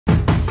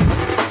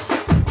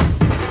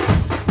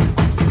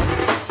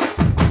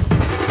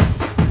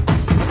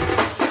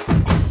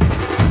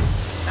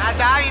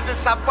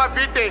சப்பா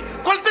beat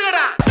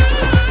கொளுத்துங்கடா.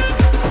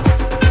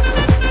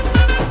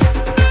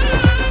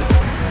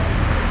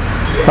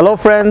 Hello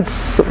friends,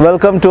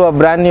 welcome to a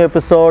brand new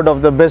episode of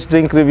the Best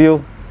Drink Review.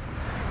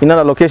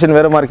 இன்னொரு location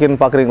வேறு மாதிரி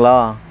இருக்குன்னு பார்க்குறீங்களா?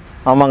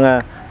 ஆமாங்க,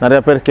 நிறைய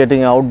பேர்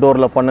கேட்டிங்க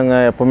அவுட்டோரில்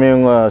பண்ணுங்கள், எப்போவுமே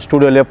உங்கள்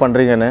ஸ்டூடியோலேயே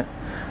பண்ணுறீங்கன்னு.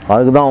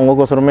 அதுக்கு தான்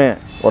உங்களுக்கோசரமே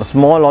ஒரு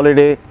small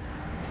holiday.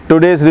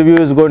 Today's review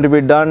is going to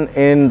be done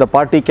in the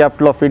party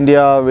capital of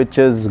India, which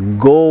is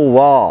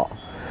Goa.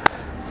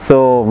 So,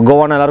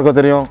 Goa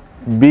எல்லாருக்கும் தெரியும்,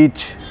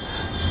 beach,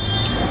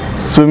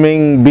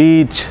 swimming,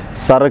 beach,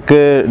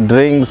 சரக்கு,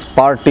 drinks,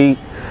 party.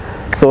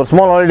 ஸோ ஒரு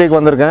ஸ்மால் ஹாலிடேக்கு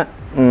வந்திருக்கேன்.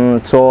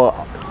 ஸோ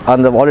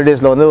அந்த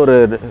ஹாலிடேஸில் வந்து ஒரு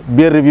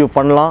பியர் ரிவ்யூ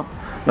பண்ணலாம்.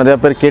 நிறையா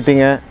பேர்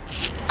கேட்டிங்க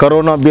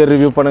கரோனா பியர்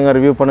ரிவ்யூ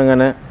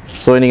பண்ணுங்கன்னு.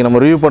 ஸோ இன்றைக்கி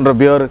நம்ம ரிவ்யூ பண்ணுற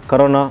pier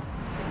corona.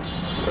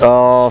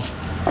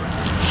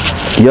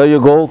 here you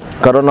go,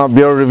 corona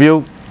peer review,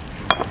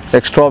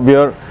 extra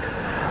pier.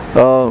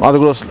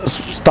 அதுக்குள்ள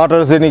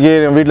ஸ்டார்டர்ஸ் இன்றைக்கி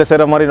என் வீட்டில்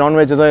செய்கிற மாதிரி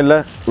நான்வெஜ் தான் இல்லை,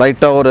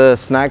 லைட்டாக ஒரு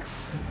ஸ்நாக்ஸ்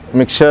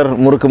மிக்சர்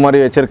முறுக்கு மாதிரி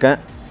வச்சுருக்கேன்.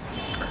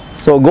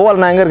 ஸோ கோவாவில்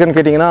நான் எங்கே இருக்கேன்னு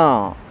கேட்டிங்கன்னா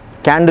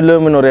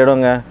கேண்டிலூம்னு ஒரு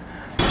இடங்க.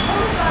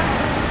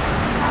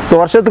 ஸோ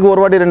வருஷத்துக்கு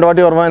ஒரு வாட்டி 2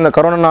 வாட்டி வருவேன். இந்த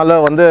கரோனானால்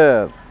வந்து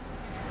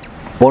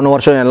போன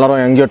வருஷம்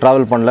எல்லோரும் எங்கேயோ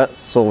ட்ராவல் பண்ணல.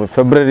 ஸோ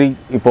ஃபெப்ரவரி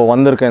இப்போது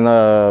வந்திருக்கேன். இந்த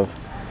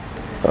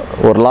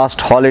ஒரு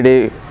last holiday,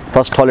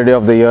 first holiday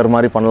of the year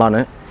மாதிரி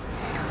பண்ணலான்னு.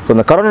 ஸோ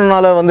இந்த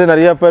கரோனானால் வந்து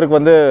நிறைய பேருக்கு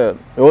வந்து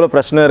எவ்வளோ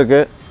பிரச்சனை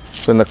இருக்குது.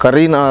 ஸோ இந்த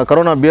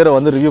கரோனா பியரை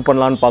வந்து ரிவ்யூ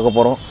பண்ணலான்னு பார்க்க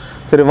போகிறோம்.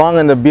 சரி வாங்க,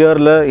 இந்த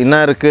பியரில் என்ன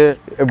இருக்குது,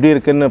 எப்படி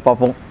இருக்குதுன்னு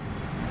பார்ப்போம்.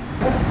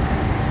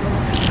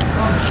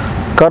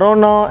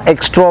 Corona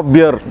extra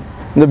pier.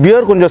 இந்த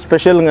பியர் கொஞ்சம்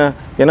ஸ்பெஷலுங்க.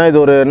 ஏன்னா இது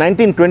ஒரு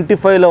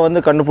 1925 வந்து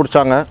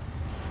கண்டுபிடிச்சாங்க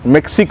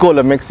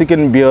மெக்சிகோவில்,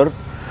 மெக்சிகன் பியர்.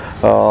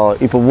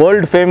 இப்போ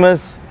வேர்ல்டு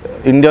ஃபேமஸ்,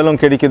 இந்தியாவிலும்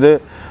கிடைக்குது,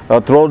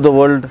 through out the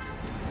world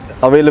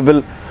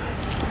available.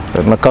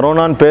 இந்த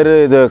கரோனான்னு பேர்,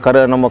 இது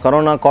நம்ம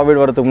கரோனா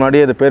கோவிட் வரதுக்கு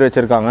முன்னாடியே இது பேர்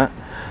வச்சுருக்காங்க.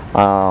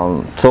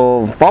 ஸோ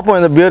பார்ப்போம்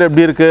இந்த பியர்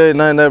எப்படி இருக்குது,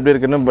 என்ன எப்படி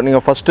இருக்குதுன்னு.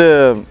 நீங்கள் ஃபஸ்ட்டு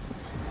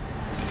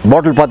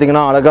பாட்டில்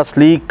பார்த்தீங்கன்னா அழகாக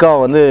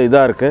ஸ்லீக்காக வந்து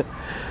இதாக இருக்குது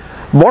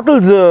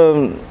பாட்டில்ஸு.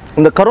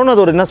 இந்த கரோனா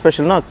அது ஒரு என்ன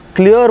ஸ்பெஷல்னா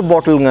கிளியர்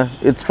பாட்டிலுங்க.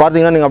 இட்ஸ்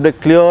பார்த்தீங்கன்னா நீங்கள் அப்படியே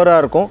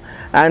கிளியராக இருக்கும்.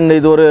 அண்ட்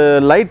இது ஒரு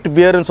லைட்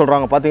பியர்னு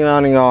சொல்கிறாங்க. பார்த்தீங்கன்னா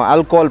நீங்கள்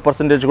ஆல்கோஹால்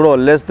பர்சன்டேஜ் கூட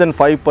லெஸ் தென்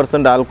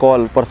 5%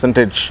 ஆல்கோஹால்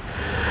பர்சன்டேஜ்.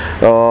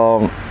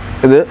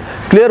 இது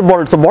கிளியர்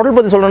பாட்டில். ஸோ பாட்டில்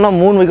பற்றி சொல்லணும்னா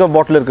 3 வகை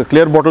பாட்டில் இருக்குது.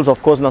 கிளியர் பாட்டில்ஸ்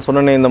ஆஃப்கோர்ஸ் நான்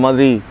சொன்னேன், இந்த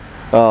மாதிரி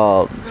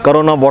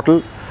கரோனா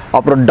பாட்டில்.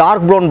 அப்புறம்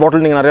டார்க் ப்ரௌன்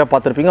பாட்டில் நீங்கள் நிறையா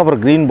பார்த்துருப்பீங்க.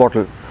 அப்புறம் க்ரீன்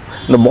பாட்டில்.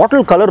 இந்த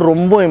பாட்டில் கலர்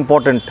ரொம்ப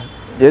இம்பார்ட்டண்ட்.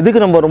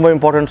 எதுக்கு நம்ம ரொம்ப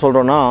இம்பார்ட்டன்ட்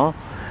சொல்கிறோன்னா,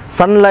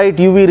 சன்லைட்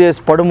யூவி ரேஸ்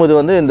படும்போது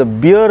வந்து இந்த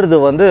பியர் இது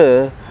வந்து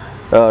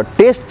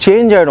டேஸ்ட்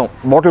சேஞ்ச் ஆகிடும்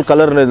பாட்டில்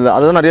கலர். இதில்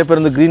அதுதான் நிறைய பேர்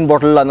வந்து க்ரீன்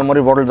பாட்டில் அந்த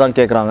மாதிரி பாட்டில் தான்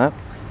கேட்குறாங்க.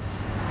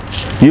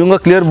 இவங்க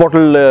கிளியர்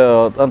பாட்டில்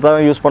தான்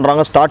யூஸ்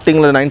பண்ணுறாங்க.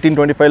 ஸ்டார்டிங்கில்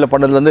 1925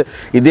 பண்ணதுலேருந்து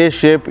இதே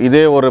ஷேப்,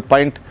 இதே ஒரு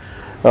பாயிண்ட்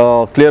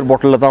கிளியர்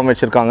பாட்டிலில் தான்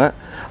வச்சுருக்காங்க.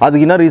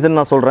 அதுக்கு என்ன ரீசன்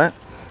நான் சொல்கிறேன்.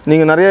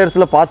 நீங்கள் நிறைய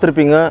இடத்துல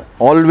பார்த்துருப்பீங்க,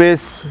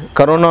 ஆல்வேஸ்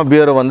கரோனா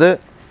பியரை வந்து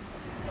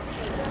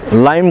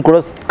லைம் கூட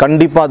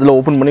கண்டிப்பாக அதில்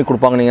ஓப்பன் பண்ணி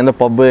கொடுப்பாங்க. நீங்கள் எந்த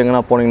பப்பு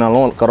எங்கன்னா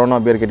போனீங்கனாலும் கரோனா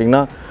பியர்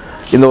கேட்டிங்கன்னா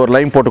இந்த ஒரு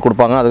லைம் போட்டு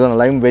கொடுப்பாங்க. அதுக்கு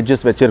நான் லைம்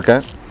வெஜ்ஜஸ்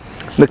வச்சுருக்கேன்.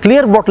 இந்த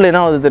கிளியர் பாட்டில் என்ன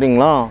ஆகுது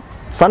தெரியுங்களா,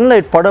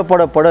 சன்லைட்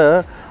பட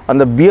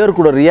அந்த பியர்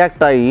கூட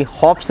ரியாக்ட் ஆகி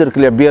ஹாப்ஸ் இருக்கு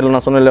இல்லையா பியரில்,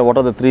 நான் சொன்னேன் இல்லை, what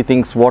are the 3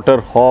 things,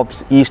 water,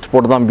 hops, east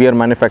போட்டு தான் பியர்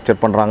மேனுஃபேக்சர்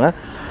பண்ணுறாங்க.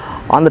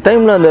 அந்த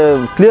டைமில் அந்த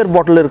கிளியர்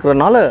பாட்டில்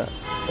இருக்கிறனால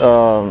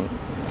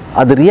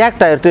அது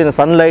ரியாக்ட் ஆகிட்டு, இந்த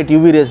சன்லைட்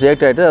யூவி ரேஸ்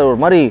ரியாக்ட் ஆகிட்டு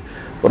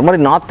ஒரு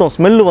மாதிரி நாத்தம்,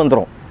 ஸ்மெல்லு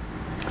வந்துடும்.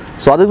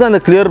 ஸோ அதுக்கு தான்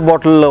இந்த கிளியர்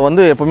பாட்டிலில்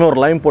வந்து எப்போவுமே ஒரு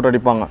லைம் போட்டு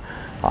அடிப்பாங்க.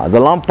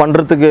 அதெல்லாம்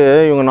பண்ணுறதுக்கு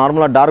இவங்க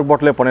நார்மலாக டார்க்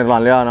பாட்டிலே பண்ணிடலாம்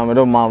இல்லையா. நம்ம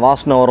ஏதோ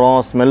வாசனை வரும்,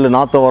 ஸ்மெல்லு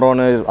நாற்றம்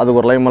வரும்னு அதுக்கு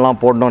ஒரு லைமெல்லாம்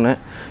போடணுன்னு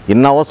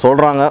என்னவோ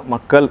சொல்கிறாங்க.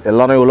 மக்கள்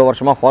எல்லோரும் இவ்வளோ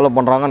வருஷமாக ஃபாலோ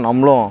பண்ணுறாங்க,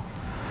 நம்மளும்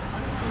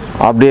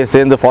அப்படியே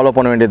சேர்ந்து ஃபாலோ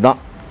பண்ண வேண்டியது தான்.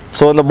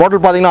 ஸோ இந்த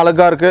பாட்டில் பார்த்திங்கன்னா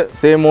அழகாக இருக்குது.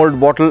 சேம் ஓல்டு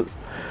பாட்டில்.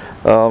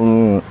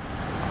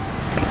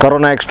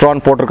 கரோனா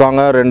எக்ஸ்ட்ரான்னு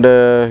போட்டிருக்காங்க. 2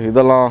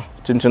 இதெல்லாம்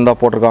சின்னதாக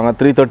போட்டிருக்காங்க.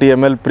 330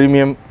 ml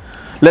premium,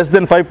 less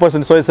than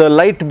 5%. So it's a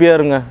light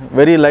beerங்க,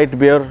 very light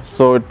beer.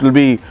 So it will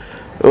be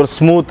ஒரு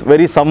ஸ்மூத்,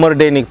 வெரி சம்மர்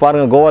டே. இன்றைக்கி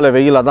பாருங்கள் கோவாவில்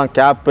வெயில், அதான்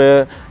கேப்பு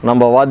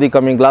நம்ம வாதி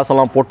கம்மிங் கிளாஸ்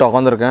எல்லாம் போட்டு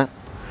உட்காந்துருக்கேன்.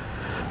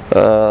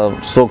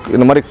 ஸோ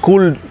இந்த மாதிரி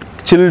கூல்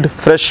சில்டு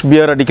ஃப்ரெஷ்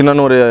பியர்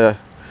அடிக்கணும்னு ஒரு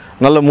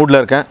நல்ல மூடில்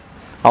இருக்கேன்.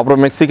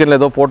 அப்புறம் மெக்சிகனில்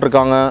ஏதோ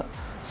போட்டிருக்காங்க,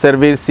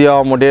 செர்வீசியா,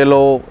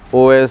 மொடேலோ,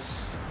 ஓஎஸ்,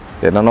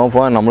 என்னென்னோ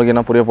நம்மளுக்கு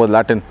என்ன புரிய போகுது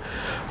லாட்டின்.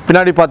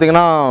 பின்னாடி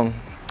பார்த்தீங்கன்னா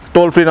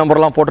டோல் ஃப்ரீ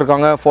நம்பர்லாம்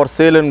போட்டிருக்காங்க. For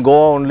sale in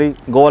Goa only.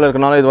 கோவாவில்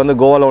இருக்கனால இது வந்து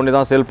கோவாவில் ஒன்லி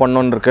தான் சேல்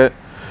பண்ணணுன்னு இருக்குது.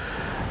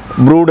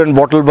 Fruit and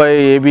bottle by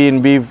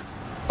AB&B.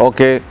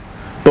 Okay,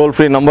 toll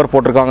free number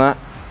போட்டிருக்காங்க.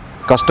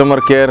 Customer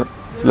care,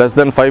 less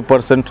than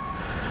 5%.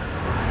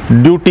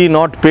 Duty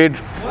not bad,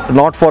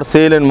 not for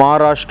sale in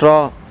Maharashtra.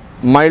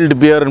 Mild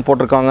பியர்னு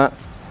போட்டிருக்காங்க.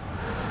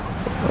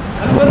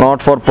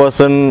 Not for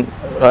person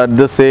at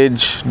this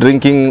age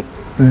drinking.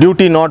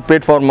 Duty not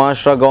bad for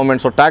Maharashtra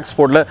government. So tax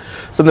போடல.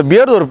 So இந்த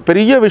pier ஒரு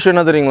பெரிய விஷயம்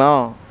என்ன தெரியுங்களா,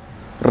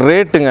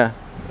 ரேட்டுங்க.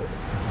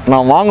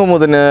 நான்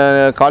வாங்கும்போது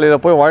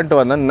காலையில் போய் வாங்கிட்டு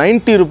வந்தேன்,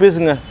 90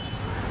 rupeesங்க.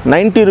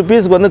 90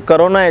 rupeesக்கு வந்து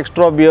கரோனா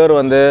எக்ஸ்ட்ரா பியர்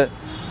வந்து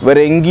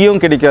வேறு எங்கேயும்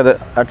கிடைக்காது.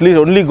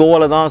 அட்லீஸ்ட் ஒன்லி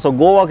கோவாவில் தான். ஸோ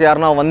கோவாக்கு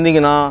யாருன்னா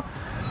வந்தீங்கன்னா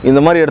இந்த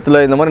மாதிரி இடத்துல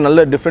இந்த மாதிரி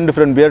நல்ல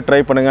டிஃப்ரெண்ட் பியர் ட்ரை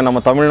பண்ணுங்கள். நம்ம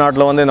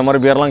தமிழ்நாட்டில் வந்து இந்த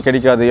மாதிரி பியர்லாம்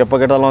கிடைக்காது. எப்போ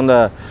கேட்டாலும் அந்த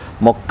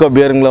மொக்க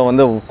பியருங்களை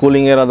வந்து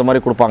கூலிங் ஏர் அந்த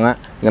மாதிரி கொடுப்பாங்க.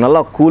 இங்கே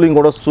நல்லா கூலிங்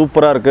கூட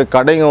சூப்பராக இருக்குது.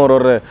 கடைங்க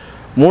ஒரு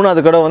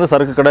 3வது கடை வந்து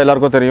சரக்கு கடை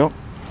எல்லாருக்கும் தெரியும்.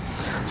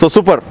 So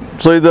super.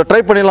 ஸோ இதை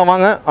ட்ரை பண்ணிடலாம்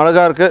வாங்க.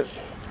 அழகாக இருக்குது.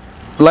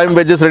 லைம்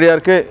வெஜ்ஜஸ் ரெடியாக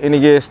இருக்குது.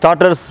 இன்றைக்கி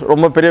ஸ்டார்டர்ஸ்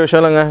ரொம்ப பெரிய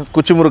விஷயம் இல்லைங்க.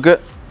 குச்சி முறுக்கு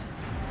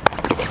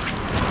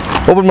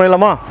ஓப்பன்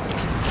பண்ணிடலாமா?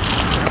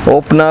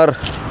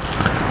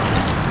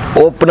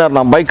 ஓப்பனர்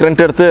நான் பைக்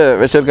ரெண்ட் எடுத்து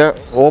வச்சுருக்கேன்.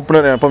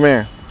 ஓப்பனர் எப்போவுமே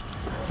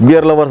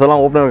பியர் லவர்ஸ்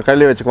எல்லாம் ஓப்பனர்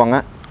கையிலே வச்சுக்குவாங்க.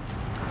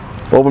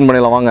 ஓப்பன்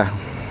பண்ணிடலாம் வாங்க.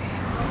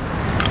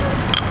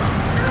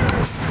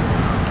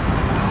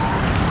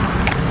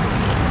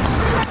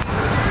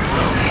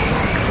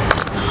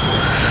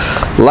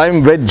 லைம்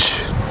வெஜ்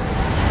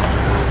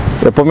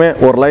எப்போவுமே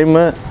ஒரு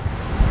லைமு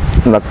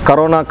இந்த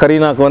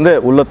கரீனாக்கு வந்து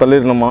உள்ளே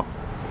தள்ளிடணுமா.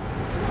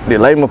 இப்படி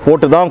லைமை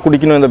போட்டு தான்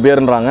குடிக்கணும் இந்த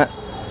பியர்ன்றாங்க.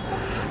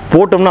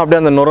 போட்டோம்னா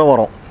அப்படியே அந்த நுரை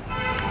வரும்.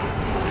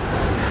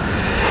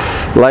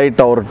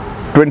 லைட்டாக ஒரு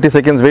 20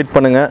 செகண்ட்ஸ் வெயிட்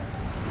பண்ணுங்கள்.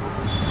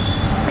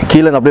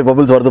 கீழே அப்படியே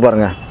பபிள்ஸ் வருது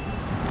பாருங்கள்.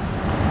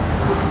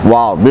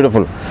 வா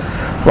பியூட்டிஃபுல்.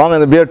 வாங்க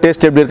இந்த பியர்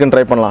டேஸ்ட் எப்படி இருக்குன்னு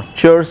ட்ரை பண்ணலாம்.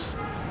 சியர்ஸ்.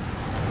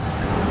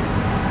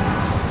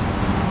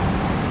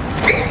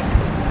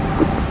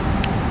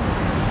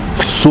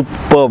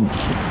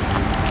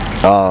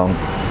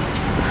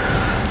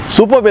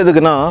 சூப்பர்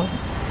எதுக்குன்னா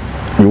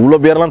இவ்வளோ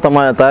பியர்லாம்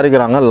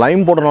தயாரிக்கிறாங்க.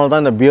 லைம் போட்டனால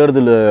தான் இந்த பியர்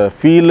இதில்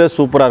ஃபீலே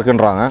சூப்பராக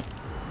இருக்குன்றாங்க.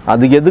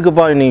 அதுக்கு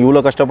எதுக்குப்பா நீங்கள்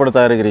இவ்வளோ கஷ்டப்பட்டு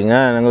தயாரிக்கிறீங்க,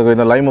 எங்களுக்கு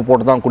இந்த லைமை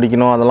போட்டு தான்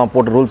குடிக்கணும் அதெல்லாம்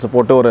போட்டு ரூல்ஸ்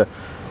போட்டு ஒரு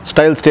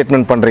ஸ்டைல்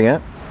ஸ்டேட்மெண்ட் பண்ணுறீங்க.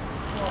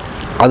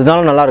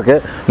 அதனால நல்லாயிருக்கு.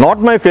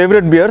 Not my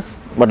favourite piers,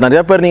 but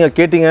நிறையா பேர் நீங்கள்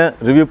கேட்டிங்க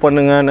ரிவ்யூ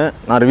பண்ணுங்கன்னு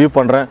நான் ரிவ்யூ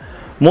பண்ணுறேன்.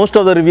 மோஸ்ட்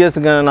ஆஃப் த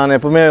ரிவ்யூஸுங்க நான்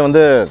எப்போவுமே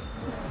வந்து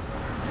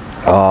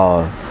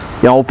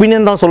என்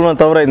ஒப்பீனியன் தான் சொல்லுவேன்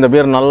தவிர இந்த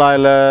பியர் நல்லா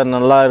இல்லை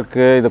நல்லா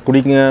இருக்குது இதை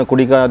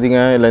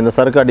குடிக்காதீங்க இல்லை இந்த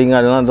சரக்கு அடிங்க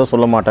அதெல்லாம் தான்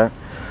சொல்ல மாட்டேன்.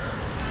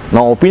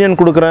 நான் ஒப்பீனியன்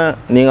கொடுக்குறேன்.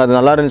 நீங்கள் அது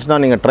நல்லா இருந்துச்சுன்னா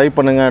நீங்கள் ட்ரை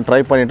பண்ணுங்கள். ட்ரை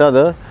பண்ணிவிட்டு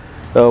அது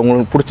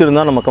உங்களுக்கு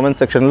பிடிச்சிருந்தா நம்ம கமெண்ட்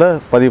செக்ஷனில்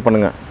பதிவு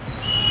பண்ணுங்கள்.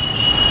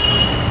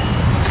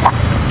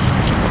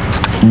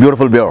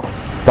 பியூட்டிஃபுல் பியர்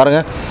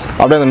பாருங்கள்.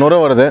 அப்படியே அந்த நுரை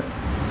வருது.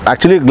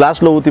 ஆக்சுவலி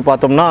கிளாஸில் ஊற்றி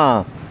பார்த்தோம்னா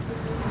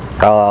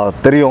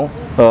தெரியும்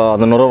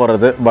அந்த நுரை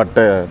வர்றது.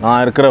 பட்டு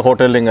நான் இருக்கிற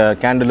ஹோட்டல் இங்கே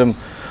கேண்டிலும்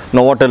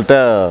ஹோட்டல்கிட்ட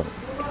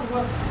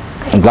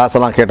கிளாஸ்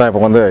எல்லாம் கேட்டால்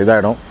இப்போ வந்து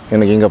இதாகிடும்.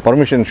 எனக்கு இங்கே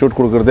பர்மிஷன் ஷூட்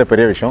கொடுக்குறதே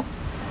பெரிய விஷயம்.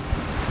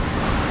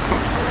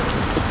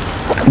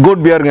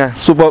 Good பியருங்க.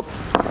 Super.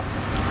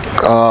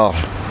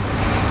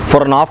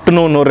 For an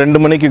afternoon ஒரு 2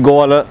 மணிக்கு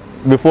கோவாவில்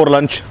before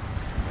lunch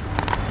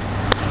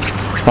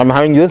I'm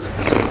having this.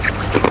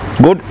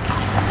 Good.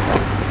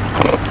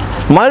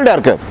 மைல்டாக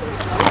இருக்கு.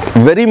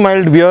 Very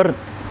mild pier.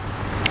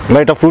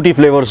 லைட்டாக ஃப்ரூட்டி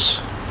ஃப்ளேவர்ஸ்,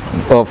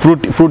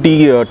 ஃப்ரூட்டி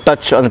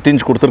டச் அந்த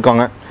டிஞ்ச்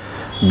கொடுத்துருக்காங்க.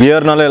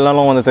 பியர்னால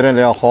எல்லாரும் வந்து தெரியும்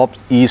இல்லையா,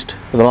 ஹாப்ஸ் ஈஸ்ட்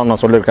இதெல்லாம் நான்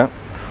சொல்லியிருக்கேன்.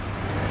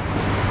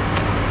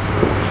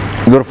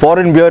 இது ஒரு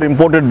foreign pier,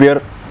 imported pier.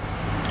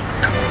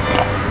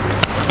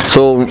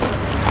 So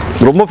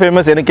ரொம்ப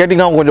ஃபேமஸ். எனக்கு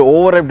கேட்டிங்கன்னா கொஞ்சம்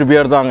ஓவர் ஹைப்டு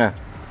பியர் தாங்க.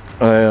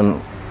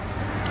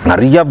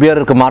 நிறையா பியர்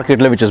இருக்குது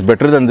மார்க்கெட்டில் which is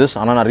better then this.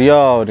 ஆனால் நிறையா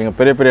நீங்கள்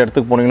பெரிய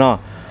இடத்துக்கு போனீங்கன்னா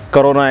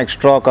கரோனா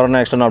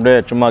எக்ஸ்ட்ரான்னு அப்படியே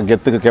சும்மா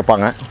கெத்துக்கு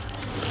கேட்பாங்க.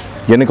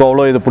 எனக்கு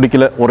அவ்வளோ இது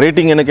பிடிக்கல. ஒரு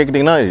ரேட்டிங் என்ன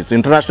கேட்டிங்கன்னா இட்ஸ்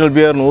இன்டர்நேஷ்னல்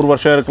பியர், 100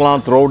 வருஷம் இருக்கலாம்,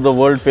 through out the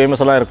world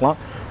famous எல்லாம் இருக்கலாம்.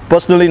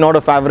 Personally not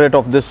a favourite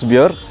of this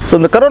pier. So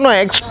இந்த கரோனா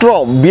எக்ஸ்ட்ரா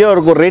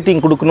பியருக்கு ஒரு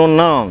ரேட்டிங்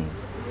கொடுக்கணுன்னா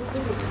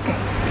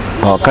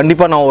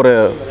கண்டிப்பாக நான் ஒரு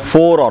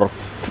 4 or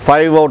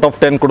 5 out of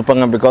 10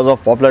 கொடுப்பேங்க. Because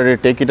of popularity,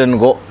 take it and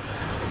go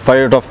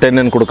 5 out of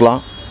 10 கொடுக்கலாம்.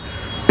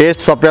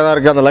 டேஸ்ட் சப்பையாக தான்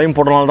இருக்குது. அந்த லைம்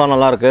போட்டனால தான்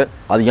நல்லாயிருக்கு.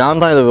 அது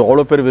ஏன் தான் இது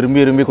அவ்வளோ பேர்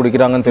விரும்பி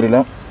குடிக்கிறாங்கன்னு தெரியல.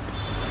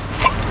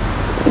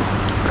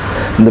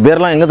 இந்த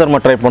பியர்லாம் எங்கே தரமா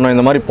ட்ரை பண்ணோம்.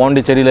 இந்த மாதிரி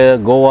பாண்டிச்சேரியில்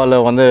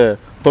கோவாவில் வந்து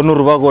 90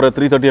 ரூபாய்க்கு ஒரு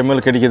 330 ml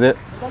கிடைக்குது.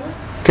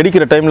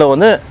 கிடைக்கிற டைமில்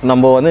வந்து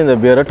நம்ம வந்து இந்த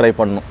பியரை ட்ரை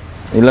பண்ணணும்.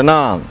 இல்லைன்னா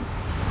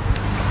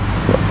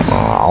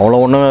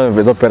அவ்வளோ ஒன்றும்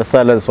ஏதோ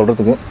பெருசாக இல்லை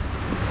சொல்கிறதுக்கு.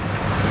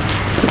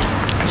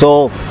 ஸோ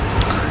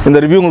இந்த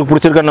ரிவ்யூ உங்களுக்கு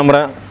பிடிச்சிருக்கான்னு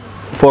நம்புகிறேன்.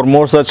 For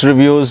more such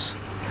reviews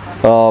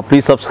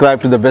please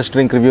subscribe to the best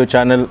drink review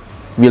channel.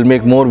 Will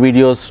make more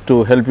videos to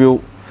help you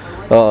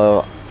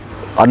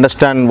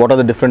understand what are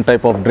the different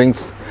type of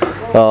drinks.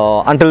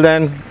 Until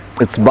then,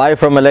 it's bye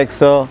from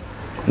Alexa.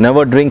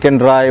 Never drink and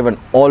drive, and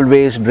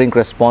always drink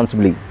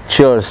responsibly.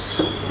 Cheers.